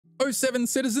07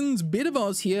 citizens, Bit of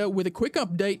Oz here with a quick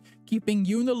update, keeping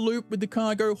you in the loop with the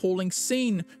cargo hauling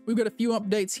scene. We've got a few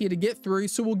updates here to get through,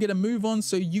 so we'll get a move on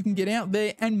so you can get out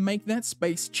there and make that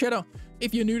space cheddar.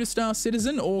 If you're new to Star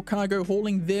Citizen or cargo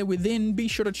hauling there within, be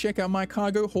sure to check out my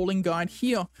cargo hauling guide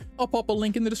here. I'll pop a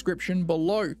link in the description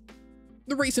below.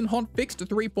 The recent hotfix to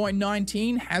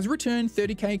 3.19 has returned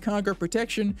 30k cargo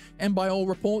protection, and by all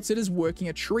reports it is working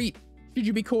a treat. Should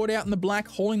you be caught out in the black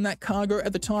hauling that cargo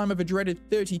at the time of a dreaded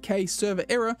 30k server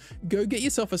error, go get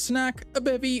yourself a snack, a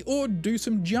bevy, or do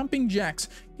some jumping jacks.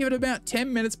 Give it about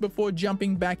 10 minutes before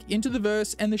jumping back into the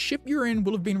verse, and the ship you're in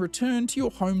will have been returned to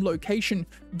your home location.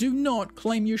 Do not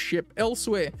claim your ship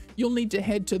elsewhere. You'll need to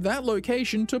head to that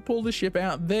location to pull the ship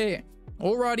out there.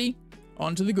 Alrighty,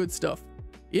 on to the good stuff.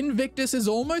 Invictus is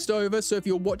almost over, so if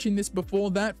you're watching this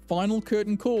before that final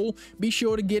curtain call, be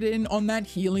sure to get in on that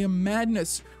Helium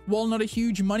Madness. While not a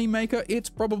huge moneymaker, it's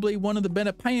probably one of the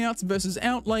better payouts versus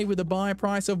outlay, with a buy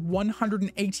price of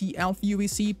 180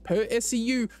 aUEC per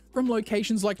SCU from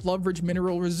locations like Loveridge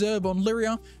Mineral Reserve on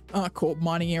Lyria, Corp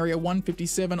Mining Area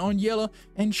 157 on Yella,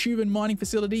 and Shuvin Mining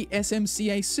Facility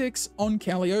SMCA 6 on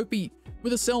Calliope.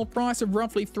 With a sell price of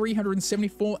roughly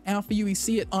 374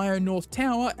 aUEC at IO North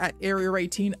Tower at Area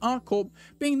 18 ArcCorp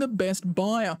being the best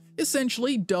buyer,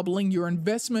 essentially doubling your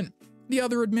investment. The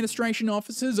other administration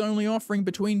offices only offering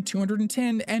between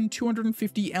 210 and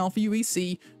 250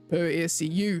 aUEC per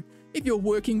SCU. If you're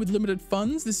working with limited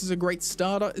funds, this is a great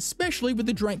starter, especially with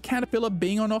the Drake Caterpillar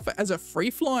being on offer as a free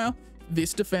flyer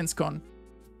this DefenseCon.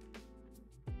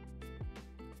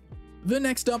 The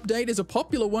next update is a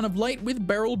popular one of late, with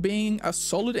Beryl being a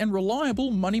solid and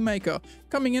reliable moneymaker,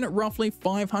 coming in at roughly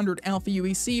 500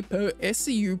 aUEC per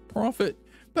SCU profit.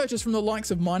 Purchased from the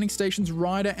likes of mining stations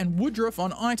Ryder and Woodruff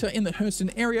on ITA in the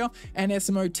Hurston area, and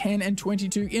SMO 10 and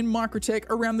 22 in Microtech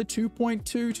around the 2.2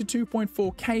 to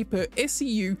 2.4k per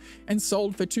SCU, and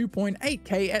sold for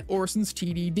 2.8k at Orison's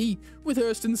TDD, with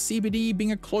Hurston's CBD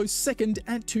being a close second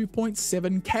at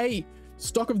 2.7k.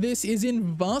 Stock of this is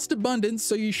in vast abundance,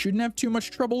 so you shouldn't have too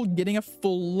much trouble getting a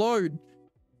full load.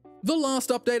 The last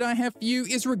update I have for you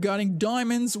is regarding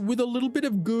diamonds, with a little bit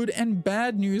of good and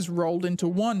bad news rolled into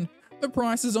one. The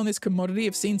prices on this commodity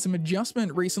have seen some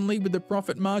adjustment recently, with the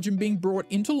profit margin being brought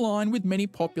into line with many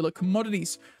popular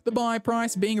commodities, the buy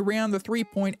price being around the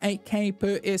 3.8k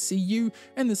per SCU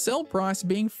and the sell price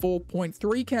being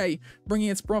 4.3k, bringing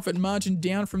its profit margin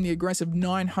down from the aggressive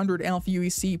 900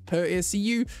 aUEC per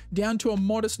SCU down to a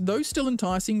modest, though still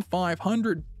enticing,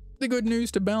 500. The good news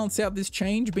to balance out this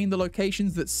change being the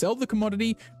locations that sell the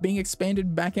commodity being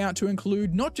expanded back out to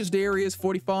include not just areas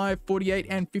 45, 48,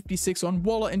 and 56 on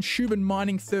Walla and Shubin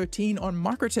Mining 13 on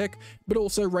Microtech, but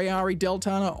also Rayari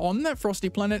Deltana on that frosty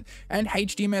planet and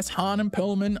HDMS Han and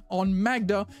Perlman on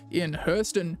Magda in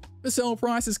Hurston. The sell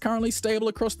price is currently stable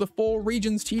across the 4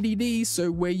 regions TDD,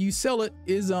 so where you sell it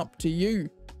is up to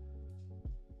you.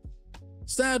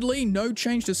 Sadly, no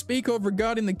change to speak of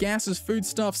regarding the gases,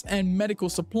 foodstuffs, and medical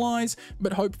supplies,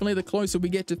 but hopefully the closer we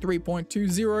get to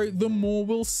 3.20, the more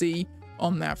we'll see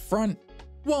on that front.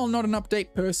 While not an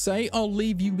update per se, I'll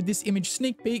leave you with this image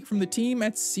sneak peek from the team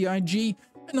at CIG.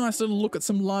 A nice little look at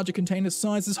some larger container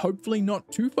sizes, hopefully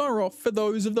not too far off for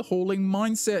those of the hauling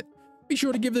mindset. Be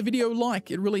sure to give the video a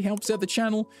like, it really helps out the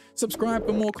channel. Subscribe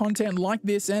for more content like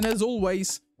this, and as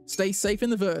always, stay safe in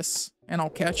the verse, and I'll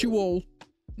catch you all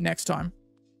next time.